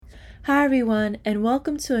Hi, everyone, and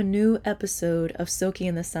welcome to a new episode of Soaking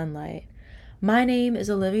in the Sunlight. My name is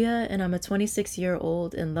Olivia, and I'm a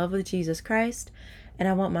 26-year-old in love with Jesus Christ, and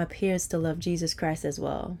I want my peers to love Jesus Christ as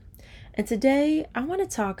well. And today, I want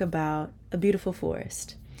to talk about a beautiful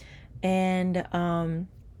forest. And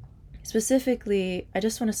specifically, I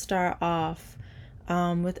just want to start off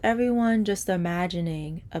with everyone just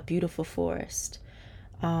imagining a beautiful forest.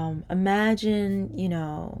 Imagine,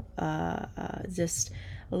 just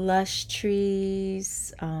lush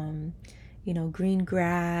trees, green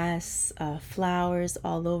grass, flowers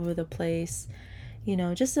all over the place.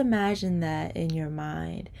 Just imagine that in your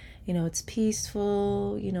mind. It's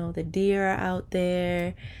peaceful, the deer are out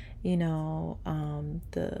there, the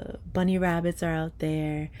bunny rabbits are out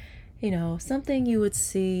there. Something you would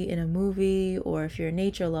see in a movie, or if you're a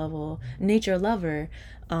nature lover,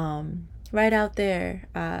 right out there,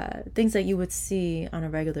 things that you would see on a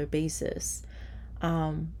regular basis.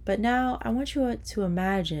 But now I want you to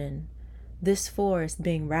imagine this forest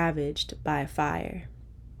being ravaged by a fire.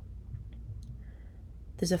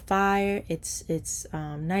 There's a fire, it's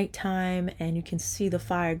nighttime, and you can see the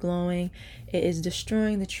fire glowing. It is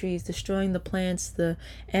destroying the trees, destroying the plants. The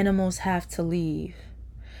animals have to leave.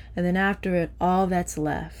 And then after it, all that's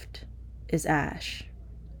left is ash.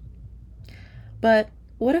 But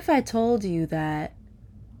what if I told you that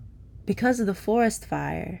because of the forest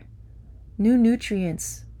fire, new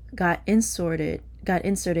nutrients got inserted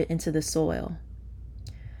into the soil?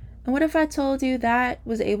 And what if I told you that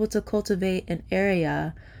was able to cultivate an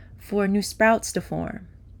area for new sprouts to form?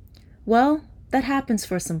 Well, that happens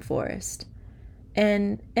for some forest.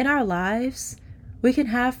 And in our lives, we can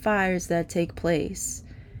have fires that take place.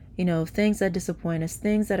 Things that disappoint us,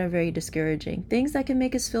 things that are very discouraging, things that can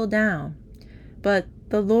make us feel down. But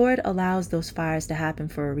the Lord allows those fires to happen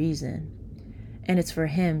for a reason, and it's for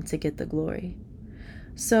Him to get the glory.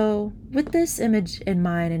 So, with this image in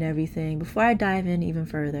mind and everything, before I dive in even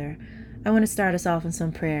further, I want to start us off in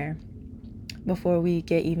some prayer before we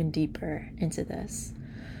get even deeper into this.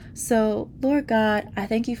 So, Lord God, I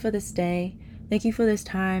thank you for this day. Thank you for this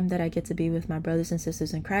time that I get to be with my brothers and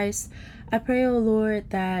sisters in Christ. I pray, O Lord,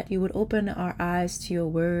 that you would open our eyes to your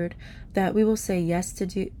word, that we will say yes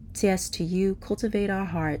to you, cultivate our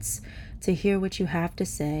hearts to hear what you have to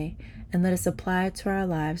say, and let us apply it to our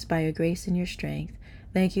lives by your grace and your strength.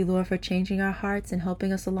 Thank you, Lord, for changing our hearts and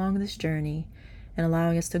helping us along this journey and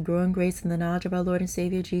allowing us to grow in grace and the knowledge of our Lord and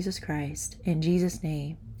Savior, Jesus Christ. In Jesus'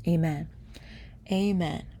 name, amen.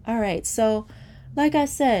 Amen. All right, so like I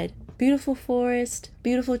said, beautiful forest,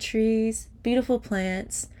 beautiful trees, beautiful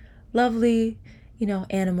plants, lovely,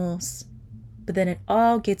 animals. But then it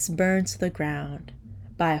all gets burned to the ground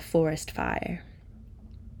by a forest fire.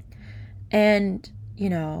 And,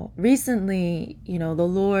 recently, the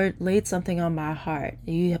Lord laid something on my heart.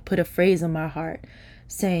 You put a phrase on my heart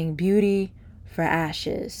saying beauty for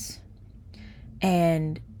ashes.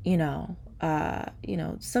 And,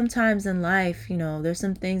 sometimes in life, there's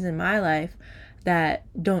some things in my life that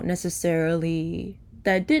didn't necessarily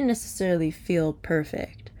feel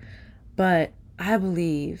perfect. But I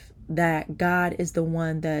believe that God is the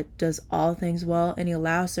one that does all things well, and He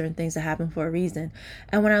allows certain things to happen for a reason.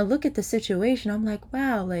 And when I look at the situation, I'm like,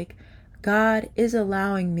 wow, God is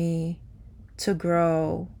allowing me to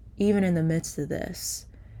grow even in the midst of this,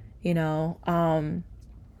 and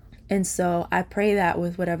so I pray that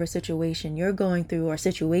with whatever situation you're going through, or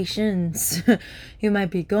situations you might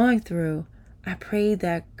be going through, I pray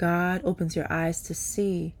that God opens your eyes to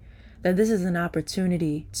see that this is an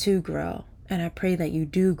opportunity to grow. And I pray that you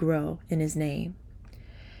do grow in His name.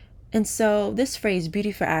 And so this phrase,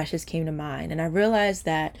 beauty for ashes, came to mind. And I realized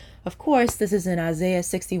that, of course, this is in Isaiah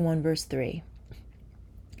 61, verse 3.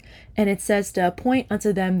 And it says, to appoint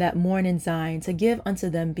unto them that mourn in Zion, to give unto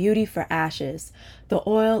them beauty for ashes, the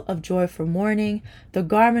oil of joy for mourning, the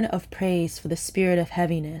garment of praise for the spirit of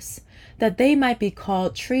heaviness, that they might be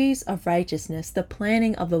called trees of righteousness, the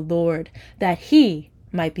planting of the Lord, that He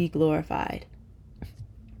might be glorified.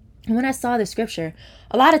 And when I saw the scripture,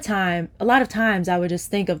 a lot of times I would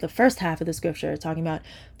just think of the first half of the scripture, talking about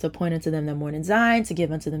to appoint unto them that mourn in Zion, to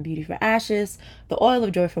give unto them beauty for ashes, the oil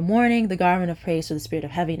of joy for mourning, the garment of praise for the spirit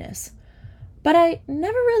of heaviness. But I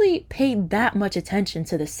never really paid that much attention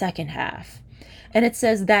to the second half. And it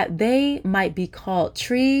says that they might be called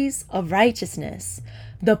trees of righteousness,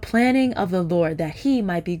 the planting of the Lord, that He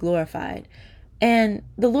might be glorified. And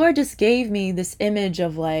the Lord just gave me this image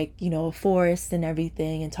of a forest and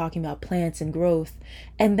everything, and talking about plants and growth.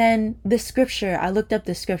 And then I looked up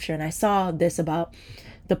the scripture and I saw this about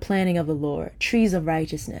the planting of the Lord, trees of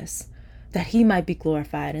righteousness, that He might be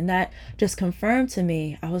glorified. And that just confirmed to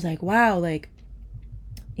me. I was like, wow,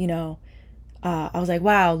 you know, I was like,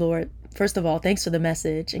 wow, Lord, first of all, thanks for the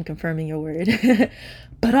message and confirming your word.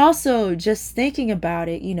 But also just thinking about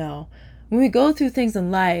it, when we go through things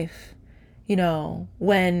in life,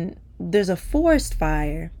 when there's a forest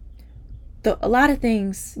fire, a lot of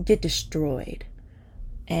things get destroyed.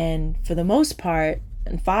 And for the most part,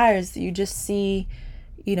 in fires, you just see,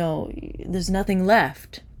 there's nothing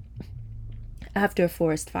left after a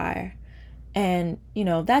forest fire. And,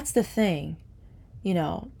 that's the thing.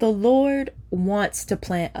 The Lord wants to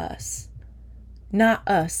plant us, not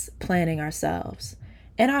us planting ourselves.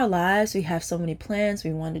 In our lives, we have so many plans.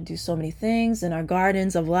 We want to do so many things. In our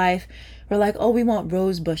gardens of life, we're like, oh, we want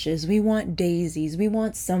rose bushes. We want daisies. We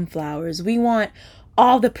want sunflowers. We want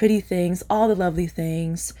all the pretty things, all the lovely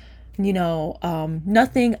things,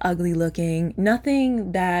 nothing ugly looking,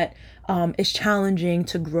 nothing that is challenging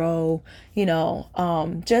to grow,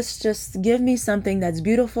 just give me something that's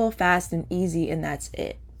beautiful, fast, and easy, and that's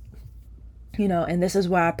it. And this is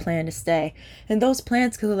where I plan to stay. And those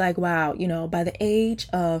plans could look like, wow, by the age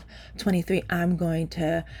of 23, I'm going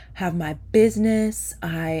to have my business.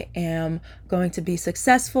 I am going to be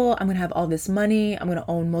successful. I'm going to have all this money. I'm going to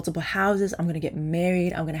own multiple houses. I'm going to get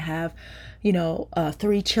married. I'm going to have,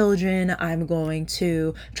 3 children. I'm going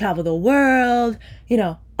to travel the world,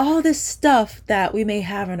 all this stuff that we may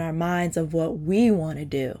have in our minds of what we want to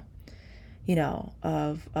do,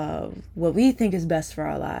 of what we think is best for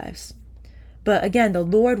our lives. But again, the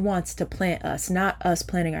Lord wants to plant us, not us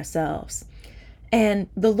planting ourselves. And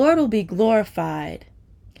the Lord will be glorified,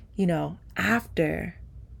 after,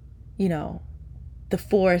 the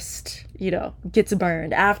forest, gets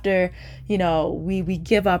burned, after, we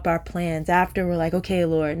give up our plans, after we're like, okay,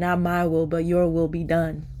 Lord, not my will, but your will be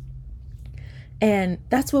done. And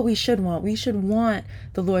that's what we should want. We should want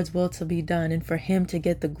the Lord's will to be done and for him to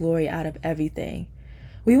get the glory out of everything.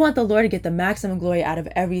 We want the Lord to get the maximum glory out of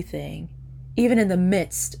everything, even in the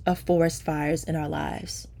midst of forest fires in our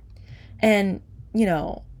lives. And,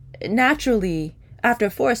 naturally, after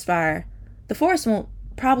a forest fire, the forest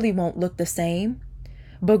probably won't look the same,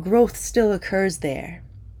 but growth still occurs there.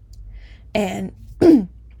 And,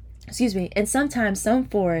 excuse me, and sometimes some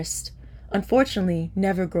forests, unfortunately,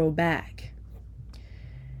 never grow back.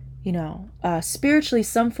 Spiritually,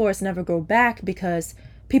 some forests never grow back because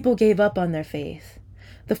people gave up on their faith.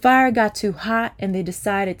 The fire got too hot and they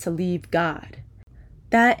decided to leave God.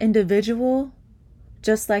 That individual,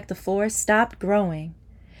 just like the forest, stopped growing.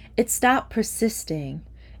 It stopped persisting.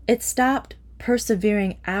 It stopped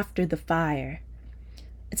persevering after the fire.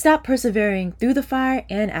 It stopped persevering through the fire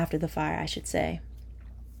and after the fire, I should say.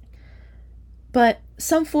 But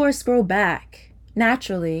some forests grow back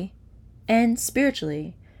naturally and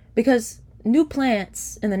spiritually because new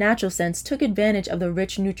plants, in the natural sense, took advantage of the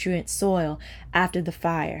rich nutrient soil after the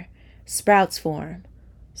fire. Sprouts form.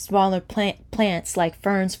 Smaller plants like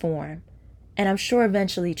ferns form. And I'm sure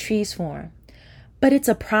eventually trees form. But it's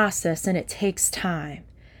a process and it takes time.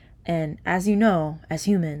 And as you know, as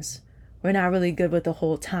humans, we're not really good with the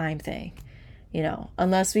whole time thing.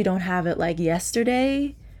 Unless we don't have it like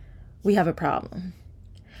yesterday, we have a problem.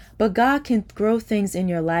 But God can grow things in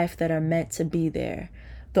your life that are meant to be there.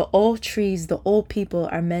 The old trees, the old people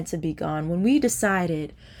are meant to be gone. When we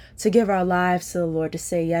decided to give our lives to the Lord, to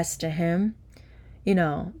say yes to him,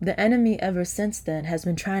 the enemy ever since then has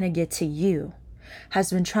been trying to get to you,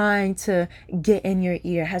 has been trying to get in your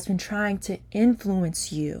ear, has been trying to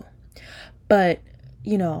influence you. But,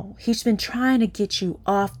 he's been trying to get you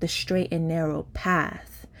off the straight and narrow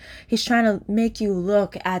path. He's trying to make you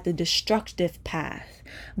look at the destructive path,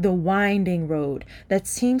 the winding road that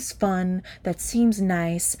seems fun, that seems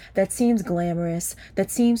nice, that seems glamorous, that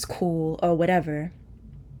seems cool or whatever.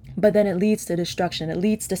 But then it leads to destruction. It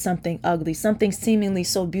leads to something ugly. Something seemingly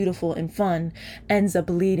so beautiful and fun ends up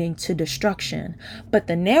leading to destruction. But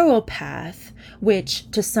the narrow path, which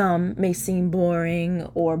to some may seem boring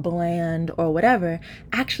or bland or whatever,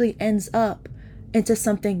 actually ends up into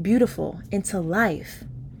something beautiful, into life.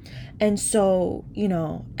 And so,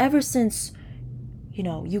 ever since,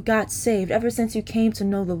 you got saved, ever since you came to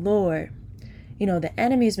know the Lord, the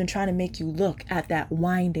enemy has been trying to make you look at that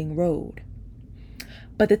winding road.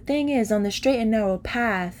 But the thing is, on the straight and narrow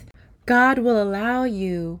path, God will allow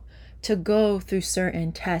you to go through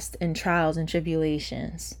certain tests and trials and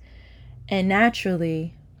tribulations. And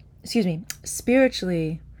naturally,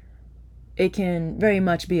 spiritually, it can very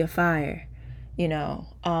much be a fire,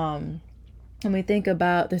 When we think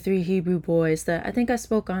about the 3 Hebrew boys that I think I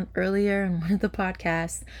spoke on earlier in one of the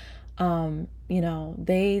podcasts,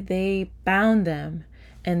 they bound them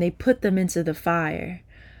and they put them into the fire.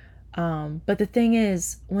 But the thing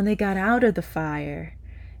is, when they got out of the fire,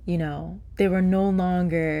 They were no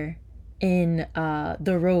longer in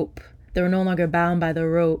the rope. They were no longer bound by the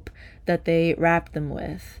rope that they wrapped them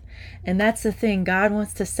with. And that's the thing. God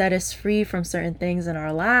wants to set us free from certain things in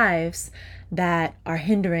our lives that are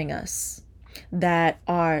hindering us, that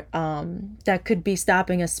could be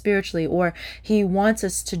stopping us spiritually, or he wants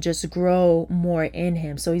us to just grow more in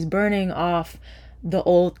him. So he's burning off the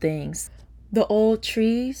old things. The old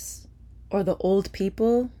trees or the old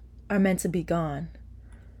people are meant to be gone.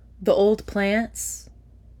 The old plants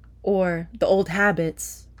or the old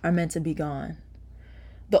habits are meant to be gone.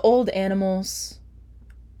 The old animals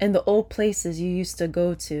and the old places you used to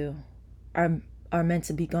go to are meant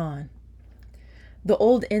to be gone. The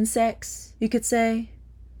old insects, you could say,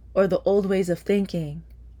 or the old ways of thinking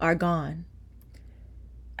are gone.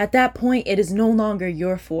 At that point, it is no longer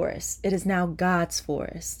your forest. It is now God's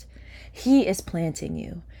forest. He is planting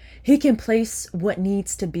you. He can place what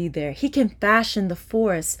needs to be there. He can fashion the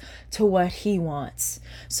forest to what he wants.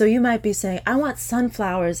 So you might be saying, I want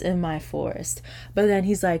sunflowers in my forest. But then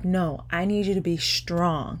he's like, no, I need you to be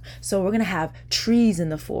strong. So we're going to have trees in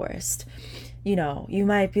the forest. You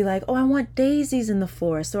might be like, oh, I want daisies in the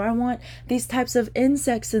forest, or I want these types of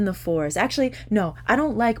insects in the forest. Actually, no, I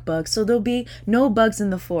don't like bugs, so there'll be no bugs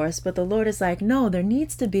in the forest. But the Lord is like, no, there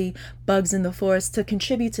needs to be bugs in the forest to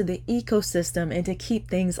contribute to the ecosystem and to keep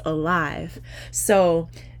things alive. So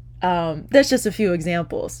that's just a few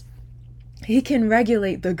examples. He can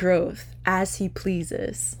regulate the growth as he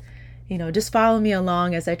pleases. Just follow me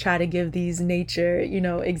along as I try to give these nature,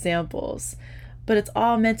 examples. But it's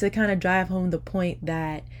all meant to kind of drive home the point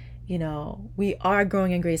that, we are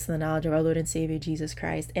growing in grace and the knowledge of our Lord and Savior, Jesus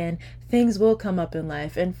Christ. And things will come up in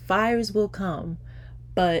life and fires will come.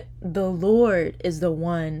 But the Lord is the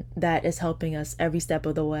one that is helping us every step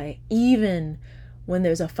of the way, even when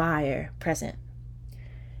there's a fire present.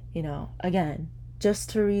 Again, just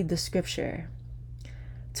to read the scripture.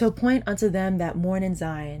 To appoint unto them that mourn in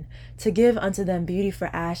Zion, to give unto them beauty for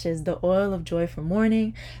ashes, the oil of joy for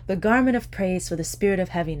mourning, the garment of praise for the spirit of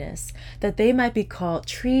heaviness, that they might be called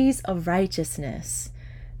trees of righteousness.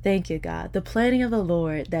 Thank you, God. The planting of the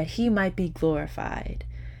Lord, that he might be glorified.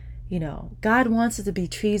 God wants us to be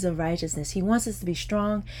trees of righteousness. He wants us to be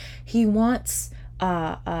strong. He wants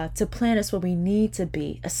to plant us where we need to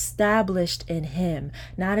be, established in him,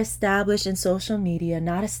 not established in social media,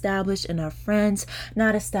 not established in our friends,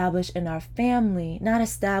 not established in our family, not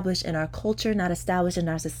established in our culture, not established in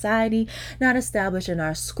our society, not established in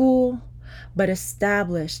our school, but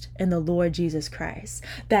established in the Lord Jesus Christ,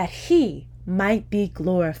 that he might be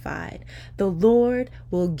glorified. The Lord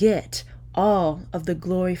will get all of the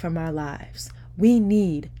glory from our lives. We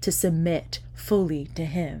need to submit fully to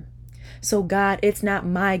him. So God, it's not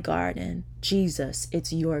my garden. Jesus,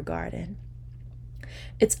 it's your garden.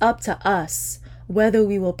 It's up to us whether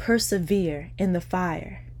we will persevere in the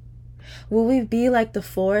fire. Will we be like the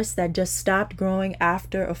forest that just stopped growing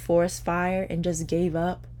after a forest fire and just gave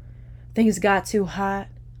up? Things got too hot.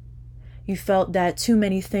 You felt that too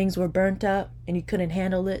many things were burnt up and you couldn't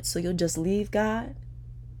handle it, so you'll just leave God?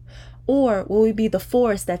 Or will we be the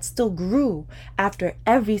forest that still grew after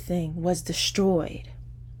everything was destroyed?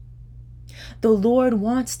 The Lord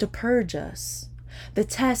wants to purge us. The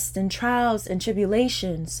tests and trials and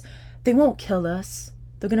tribulations, they won't kill us.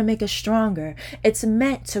 They're going to make us stronger. It's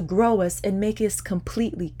meant to grow us and make us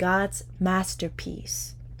completely God's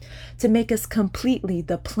masterpiece, to make us completely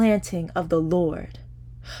the planting of the Lord,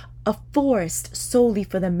 a forest solely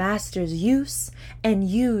for the master's use and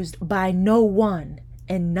used by no one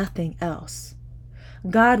and nothing else.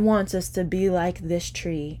 God wants us to be like this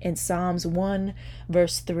tree in Psalms 1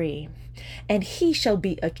 verse 3. And he shall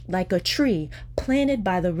be like a tree planted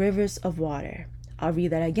by the rivers of water. I'll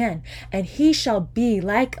read that again. And he shall be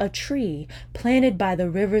like a tree planted by the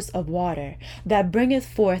rivers of water, that bringeth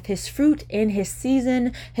forth his fruit in his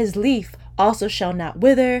season. His leaf also shall not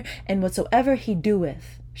wither, and whatsoever he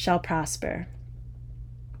doeth shall prosper.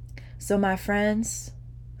 So my friends,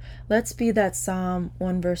 let's be that Psalm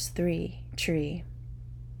 1 verse 3 tree.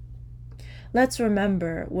 Let's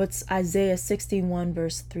remember what Isaiah 61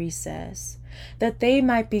 verse 3 says, that they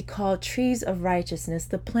might be called trees of righteousness,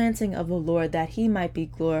 the planting of the Lord, that he might be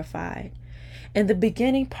glorified. In the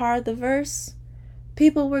beginning part of the verse,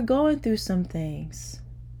 people were going through some things,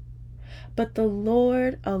 but the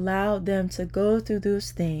Lord allowed them to go through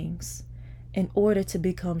those things in order to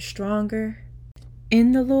become stronger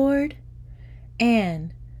in the Lord,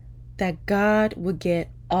 and that God would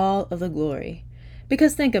get all of the glory.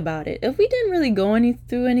 Because think about it, if we didn't really go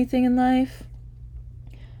through anything in life,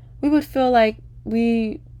 we would feel like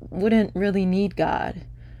we wouldn't really need God.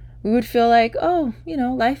 We would feel like, oh,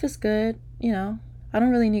 life is good, I don't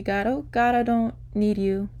really need God. Oh, God, I don't need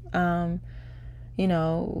you.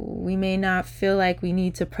 We may not feel like we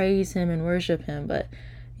need to praise him and worship him, but,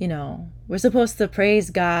 we're supposed to praise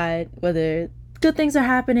God whether good things are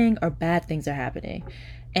happening or bad things are happening.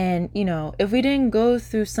 And, if we didn't go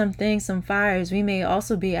through some things, some fires, we may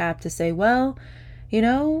also be apt to say, well,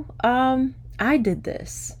 I did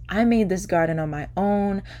this. I made this garden on my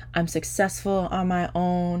own. I'm successful on my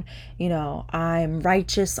own. I'm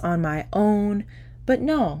righteous on my own. But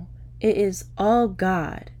no, it is all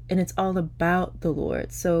God and it's all about the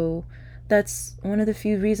Lord. So that's one of the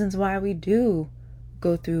few reasons why we do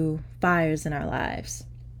go through fires in our lives.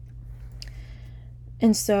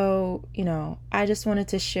 And so, I just wanted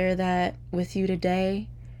to share that with you today.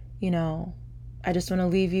 I just want to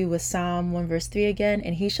leave you with Psalm 1 verse 3 again.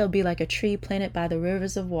 And he shall be like a tree planted by the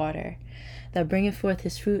rivers of water, that bringeth forth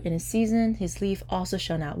his fruit in his season. His leaf also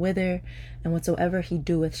shall not wither, and whatsoever he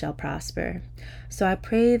doeth shall prosper. So I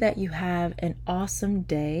pray that you have an awesome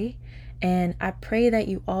day. And I pray that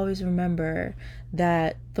you always remember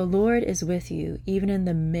that the Lord is with you, even in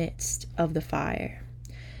the midst of the fire.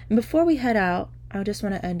 And before we head out, I just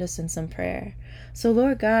want to end us in some prayer. So,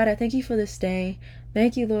 Lord God, I thank you for this day.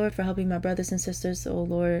 Thank you, Lord, for helping my brothers and sisters, oh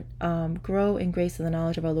Lord, grow in grace and the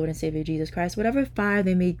knowledge of our Lord and Savior Jesus Christ. Whatever fire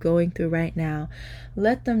they may be going through right now,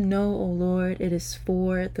 let them know, oh Lord, it is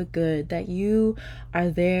for the good, that you are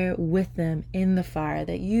there with them in the fire,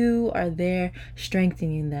 that you are there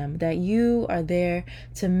strengthening them, that you are there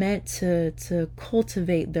to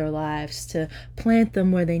cultivate their lives, to plant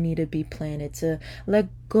them where they need to be planted, to let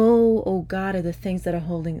go, oh God, of the things that are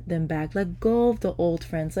holding them back. Let go of the old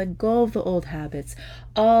friends. Let go of the old habits.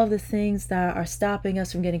 All the things that are stopping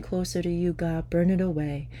us from getting closer to you, God, burn it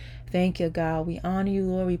away. Thank you, God. We honor you,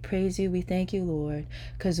 Lord. We praise you. We thank you, Lord,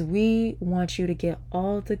 because we want you to get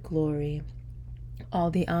all the glory, all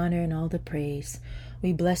the honor, and all the praise.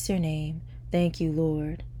 We bless your name. Thank you,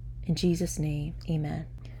 Lord. In Jesus' name, amen.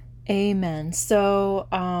 Amen. So,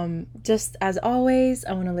 just as always,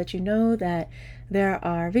 I want to let you know that there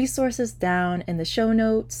are resources down in the show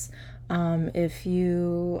notes. If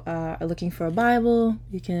you are looking for a Bible,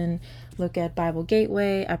 you can look at Bible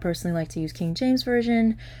Gateway. I personally like to use King James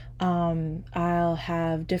Version. I'll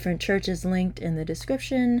have different churches linked in the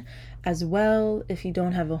description as well if you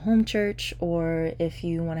don't have a home church or if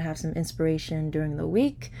you want to have some inspiration during the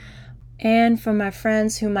week. And for my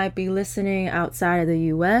friends who might be listening outside of the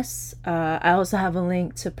US, I also have a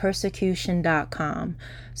link to persecution.com,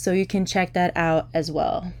 so you can check that out as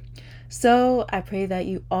well. So I pray that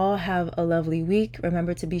you all have a lovely week.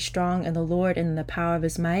 Remember to be strong in the Lord and in the power of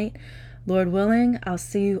his might. Lord willing, I'll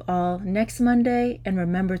see you all next Monday, and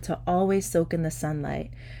remember to always soak in the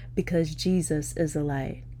sunlight, because Jesus is the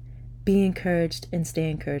light. Be encouraged and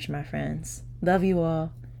stay encouraged, my friends. Love you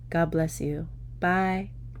all. God bless you.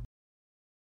 Bye.